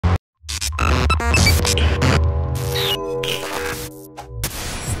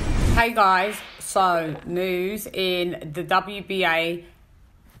Hey guys, so news in the WBA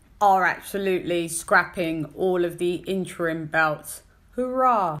are absolutely scrapping all of the interim belts.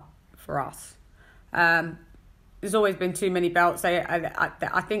 Hurrah for us. There's always been too many belts.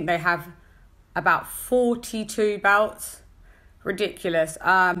 I think they have about 42 belts. Ridiculous.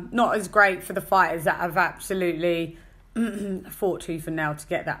 Not as great for the fighters that have absolutely fought tooth and nail to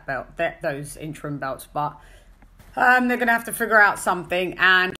get that belt, those interim belts, but they're going to have to figure out something,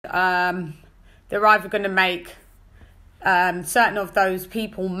 and they're either going to make certain of those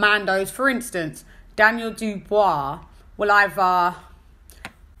people Mandos. For instance, Daniel Dubois will either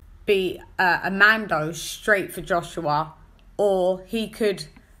be a Mando straight for Joshua, or he could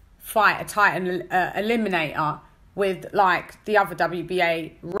fight a Titan eliminator with like the other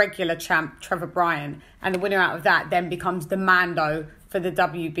WBA regular champ Trevor Bryan, and the winner out of that then becomes the Mando for the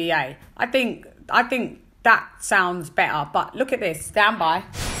WBA. I think that sounds better, but look at this. Stand by.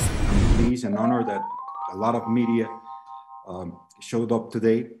 I'm pleased and honored that a lot of media showed up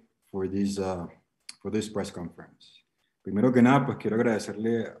today for this press conference. Primero que nada, pues quiero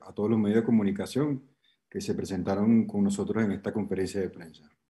agradecerle a todos los medios de comunicación que se presentaron con nosotros en esta conferencia de prensa.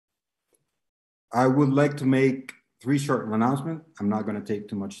 I would like to make 3 short announcements. I'm not going to take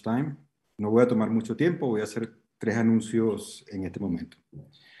too much time. No voy a tomar mucho tiempo. Voy a hacer 3 anuncios en este momento.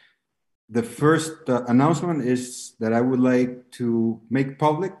 The first announcement is that I would like to make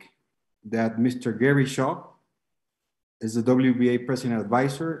public that Mr. Gary Shaw is the WBA President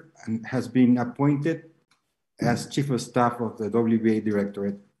Advisor and has been appointed as Chief of Staff of the WBA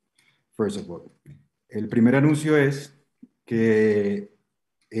Directorate, first of all. El primer anuncio es que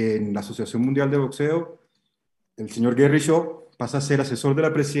en la Asociación Mundial de Boxeo, el señor Gary Shaw pasa a ser asesor de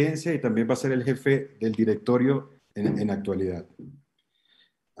la presidencia y también va a ser el jefe del directorio en actualidad.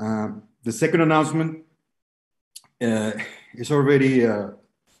 The second announcement is already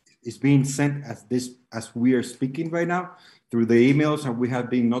is being sent as we are speaking right now through the emails, and we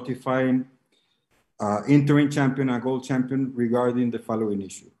have been notifying interim champion and gold champion regarding the following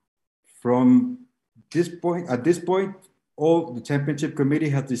issue. At this point, all the championship committee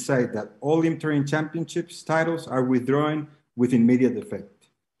has decided that all interim championships titles are withdrawn with immediate effect.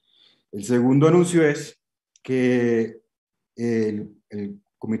 El segundo anuncio es que el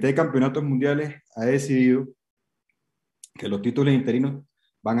Comité de Campeonatos Mundiales ha decidido que los títulos interinos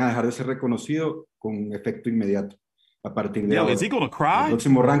van a dejar de ser reconocidos con efecto inmediato. A partir de ahora, en el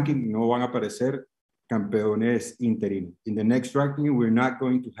próximo ranking no van a aparecer campeones interinos. In the next ranking, we're not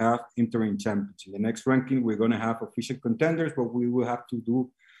going to have interim champions. In the next ranking, we're going to have official contenders, but we will have to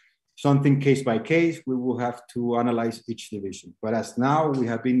do something case by case. We will have to analyze each division. But as now, we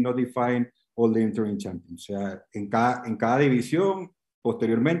have been notifying all the interim champions. O sea, en cada división,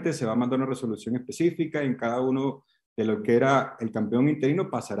 posteriormente se va a mandar una resolución específica. En cada uno de lo que era el campeón interino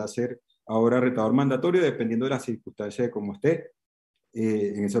pasará a ser ahora retador mandatorio, dependiendo de las circunstancias de cómo esté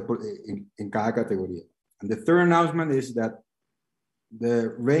en cada categoría. And the third announcement is that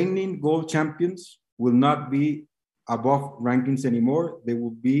the reigning gold champions will not be above rankings anymore. They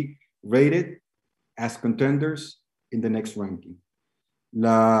will be rated as contenders in the next ranking.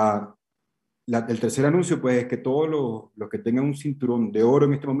 El tercer anuncio, pues, es que todos los que tengan un cinturón de oro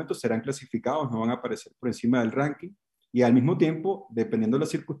en este momento serán clasificados, no van a aparecer por encima del ranking, y al mismo tiempo, dependiendo de las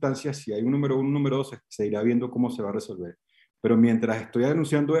circunstancias, si hay un número 1, un número 2, se irá viendo cómo se va a resolver. Pero mientras estoy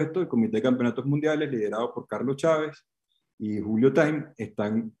anunciando esto, el Comité de Campeonatos Mundiales, liderado por Carlos Chávez y Julio Time,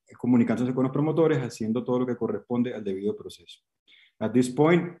 están comunicándose con los promotores, haciendo todo lo que corresponde al debido proceso. At this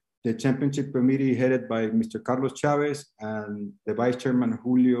point, the championship committee headed by Mr. Carlos Chavez and the vice chairman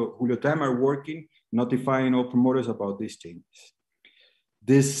Julio Time are working, notifying all promoters about these changes.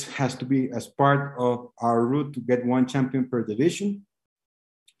 This has to be as part of our route to get 1 champion per division.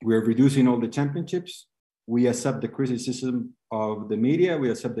 We are reducing all the championships. We accept the criticism of the media,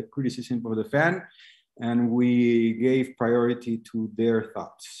 we accept the criticism of the fan, and we gave priority to their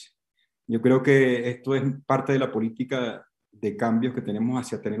thoughts. Yo creo que esto es parte de la política de cambios que tenemos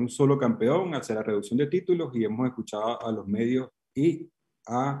hacia tener un solo campeón, hacia la reducción de títulos, y hemos escuchado a los medios y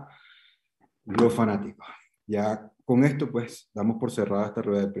a los fanáticos. Ya con esto, pues, damos por cerrada esta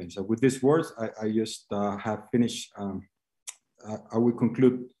rueda de prensa. With these words, I just have finished, I will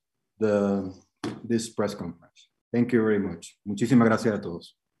conclude this press conference. Thank you very much. Muchísimas gracias a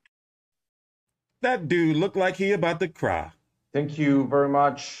todos. That dude looked like he about to cry. Thank you very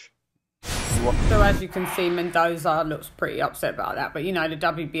much. So as you can see, Mendoza looks pretty upset about that. But, you know, the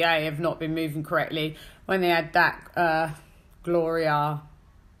WBA have not been moving correctly. When they had that Gloria,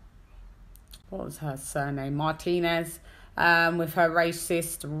 what was her surname? Martinez, with her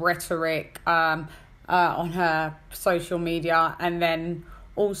racist rhetoric on her social media. And then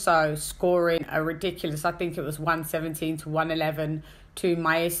also scoring a ridiculous, I think it was 117 to 111 to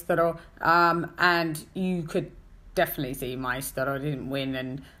Maestro. And you could definitely see Maestro didn't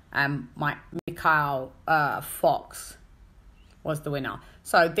win, and Mikhail Fox was the winner.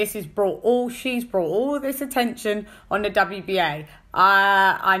 So this has she's brought all this attention on the WBA.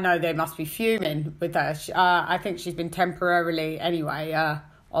 I know they must be fuming with her. I think she's been temporarily anyway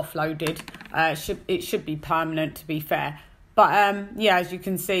offloaded. It should be permanent, to be fair. But yeah, as you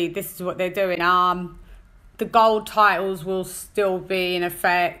can see, this is what they're doing. The gold titles will still be in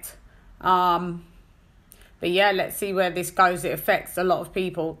effect. But yeah, let's see where this goes. It affects a lot of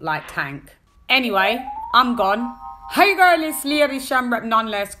people like Tank. Anyway, I'm gone. Hey girl, it's LadyChann, rep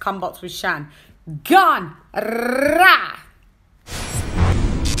nonetheless. Combots with Chan. Gone. Rah.